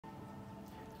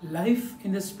life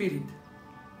in the Spirit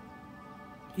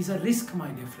is a risk, my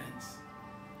dear friends.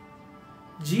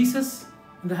 Jesus,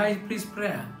 in the high priest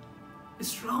prayer, is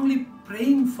strongly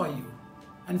praying for you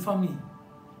and for me,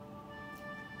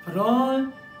 for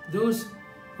all those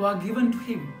who are given to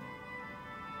him,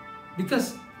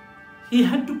 because he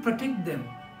had to protect them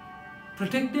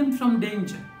from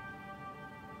danger,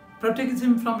 protect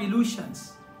them from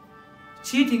illusions,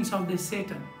 cheatings of the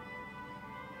Satan,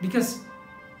 because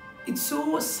it's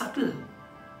so subtle.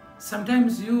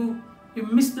 Sometimes you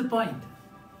miss the point.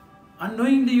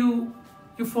 Unknowingly you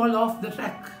fall off the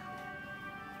track.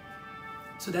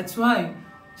 So that's why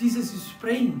Jesus is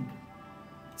praying.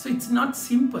 So it's not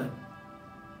simple.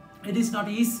 It is not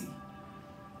easy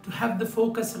to have the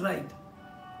focus right.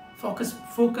 Focus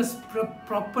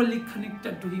properly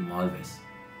connected to him always.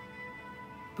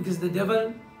 Because the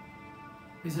devil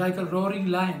is like a roaring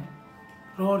lion,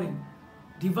 roaring,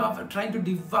 trying to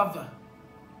devour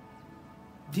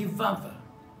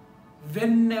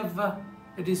whenever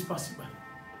it is possible.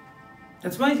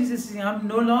 That's why Jesus is saying, I'm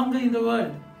no longer in the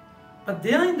world, but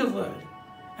they are in the world,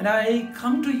 and I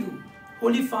come to you.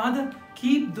 Holy Father,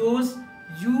 keep those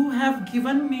you have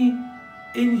given me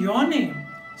in your name,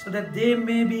 so that they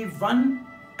may be one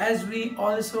as we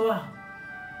also are.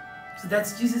 So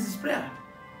that's Jesus' prayer.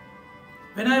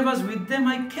 When I was with them,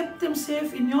 I kept them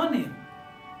safe in your name.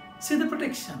 See the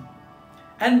protection.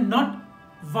 And not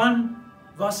one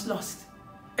was lost,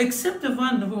 except the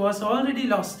one who was already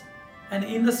lost. And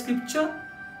in the scripture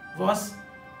was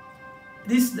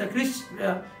this, the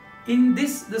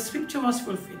scripture was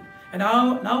fulfilled. And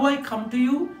now I come to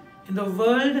you. In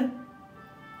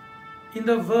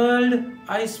the world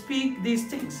I speak these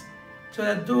things, so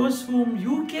that those whom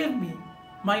you gave me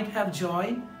might have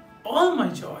joy, all my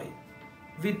joy,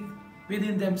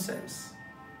 within themselves.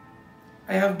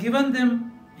 I have given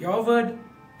them your word,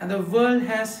 and the world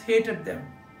has hated them,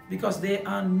 because they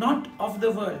are not of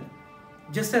the world.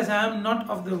 Just as I am not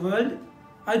of the world,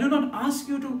 I do not ask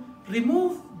you to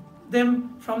remove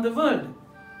them from the world,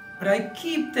 but I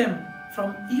keep them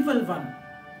from evil one.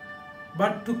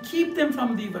 But to keep them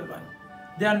from the evil one,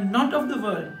 they are not of the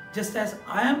world, just as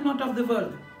I am not of the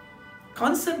world.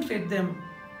 Consecrate them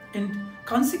in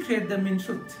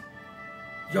truth.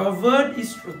 Your word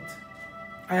is truth.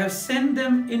 I have sent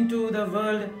them into the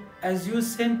world as you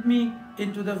sent me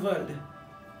into the world.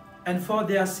 And for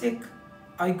their sake,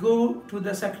 I go to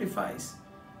the sacrifice,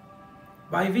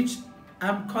 by which I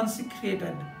am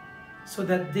consecrated, so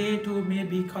that they too may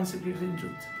be consecrated in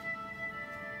truth.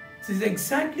 This is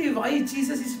exactly why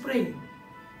Jesus is praying.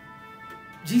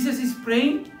 Jesus is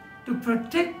praying to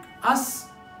protect us,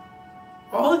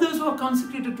 all those who are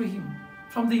consecrated to him,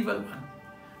 from the evil one.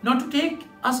 Not to take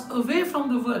us away from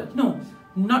the world. No.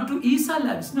 Not to ease our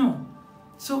lives. No.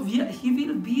 So he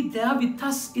will be there with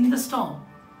us in the storm,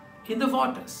 in the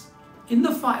waters, in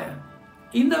the fire,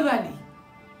 in the valley.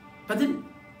 But then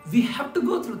we have to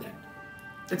go through that.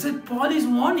 That's why Paul is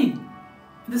warning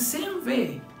in the same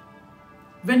way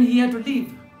when he had to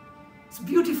leave. It's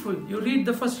beautiful. You read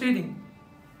the first reading.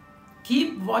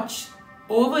 Keep watch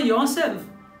over yourselves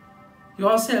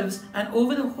and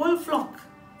over the whole flock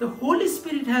the Holy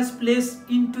Spirit has placed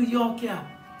into your care.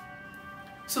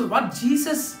 So what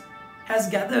Jesus has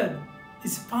gathered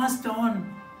is passed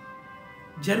on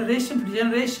generation to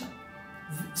generation.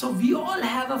 So we all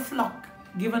have a flock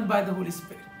given by the Holy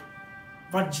Spirit.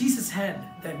 What Jesus had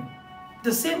then,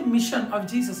 the same mission of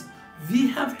Jesus, we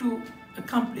have to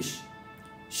accomplish.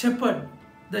 Shepherd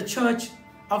the church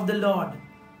of the Lord,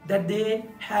 that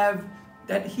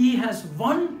he has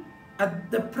won at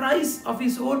the price of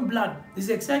his own blood. This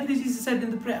is exactly what Jesus said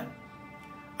in the prayer.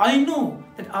 I know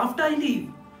that after I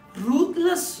leave,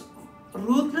 ruthless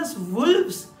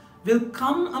wolves will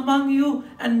come among you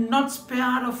and not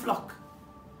spare a flock.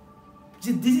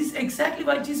 This is exactly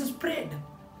why Jesus prayed.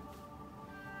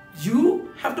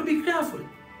 You have to be careful,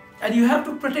 and you have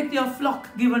to protect your flock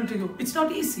given to you. It's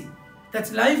not easy.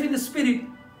 That's life in the Spirit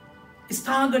is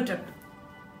targeted.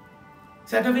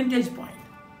 It's at a vantage point.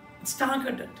 It's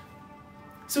targeted.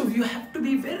 So you have to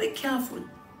be very careful.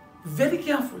 Very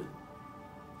careful.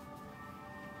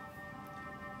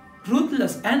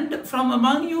 Ruthless. And from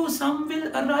among you some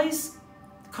will arise,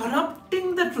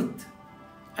 corrupting the truth,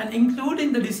 and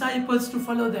including the disciples to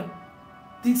follow them.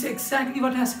 This is exactly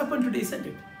what has happened today, isn't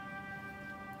it?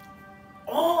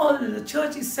 All the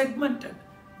church is segmented,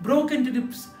 broken into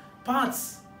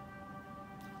parts.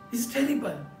 It's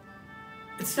terrible.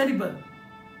 It's terrible.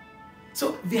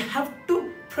 So we have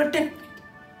to protect it.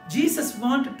 Jesus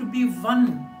wanted to be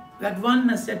one, that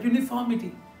oneness, that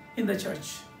uniformity in the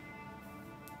church.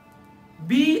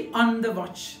 Be on the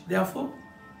watch, therefore,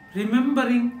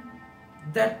 remembering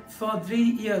that for 3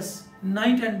 years,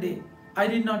 night and day, I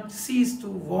did not cease to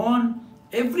warn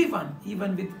everyone,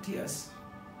 even with tears.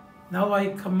 Now I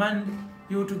commend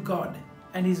you to God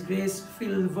and His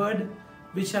grace-filled word,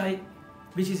 which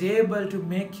is able to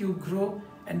make you grow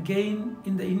and gain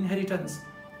in the inheritance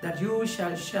that you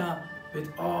shall share with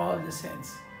all the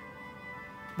saints.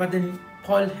 But then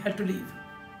Paul had to leave,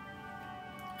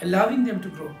 allowing them to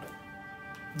grow.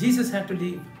 Jesus had to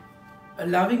leave,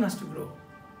 allowing us to grow.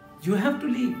 You have to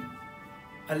leave,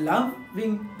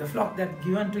 allowing the flock that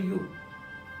given to you,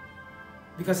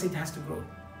 because it has to grow.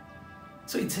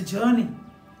 So it's a journey.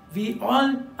 We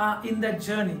all are in that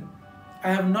journey.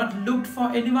 I have not looked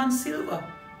for anyone's silver,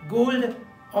 gold,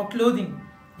 or clothing.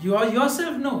 You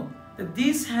yourself know that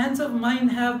these hands of mine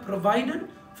have provided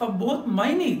for both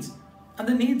my needs and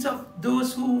the needs of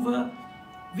those who were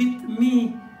with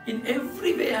me. In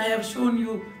every way I have shown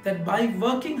you that by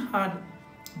working hard,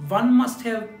 one must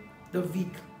help the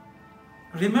weak.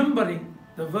 Remembering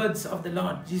the words of the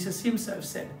Lord, Jesus Himself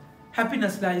said,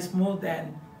 happiness lies more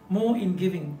in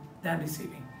giving than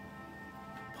receiving.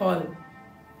 Paul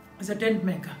is a tent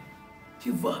maker.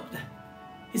 He worked.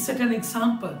 He set an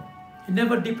example. He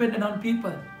never depended on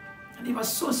people. And he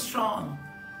was so strong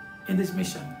in this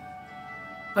mission.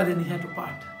 But then he had to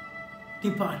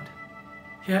depart.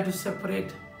 He had to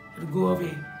separate, to go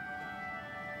away.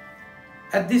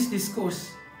 At this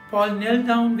discourse, Paul knelt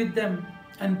down with them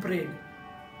and prayed.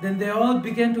 Then they all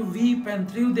began to weep and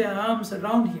threw their arms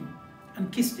around him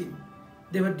and kissed him.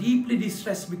 They were deeply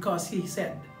distressed because he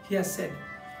has said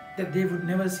that they would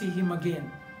never see him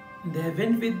again. And they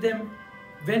went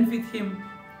with him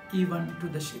even to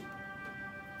the ship.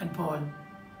 And Paul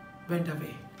went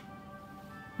away.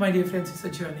 My dear friends, it's a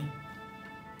journey.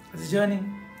 It's a journey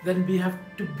that we have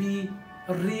to be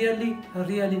really,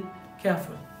 really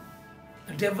careful.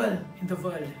 The devil in the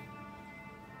world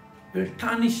will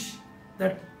tarnish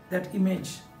that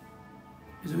image.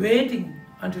 He's waiting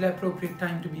until appropriate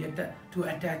time to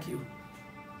attack you.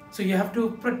 So you have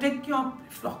to protect your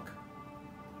flock.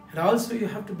 And also you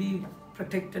have to be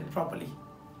protected properly.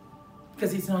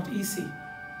 Because it's not easy.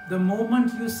 The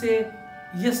moment you say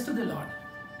yes to the Lord,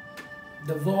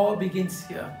 the war begins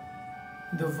here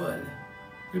in the world.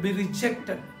 You'll be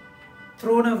rejected,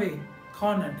 thrown away,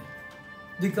 cornered,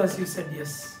 because you said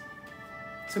yes.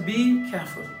 So be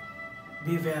careful,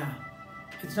 beware.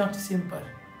 It's not simple.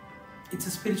 It's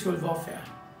a spiritual warfare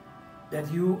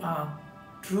that you are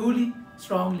truly,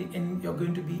 strongly, and you're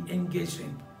going to be engaged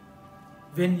in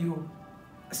when you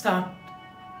start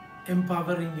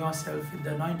empowering yourself with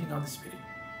the anointing of the Spirit.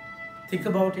 Think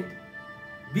about it.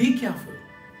 Be careful.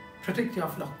 Protect your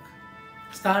flock.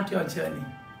 Start your journey,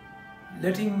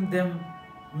 letting them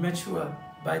mature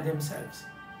by themselves,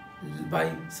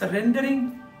 by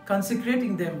surrendering,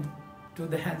 consecrating them to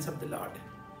the hands of the Lord.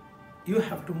 You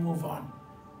have to move on,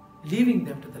 leaving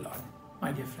them to the Lord,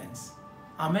 my dear friends.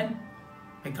 Amen.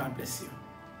 May God bless you.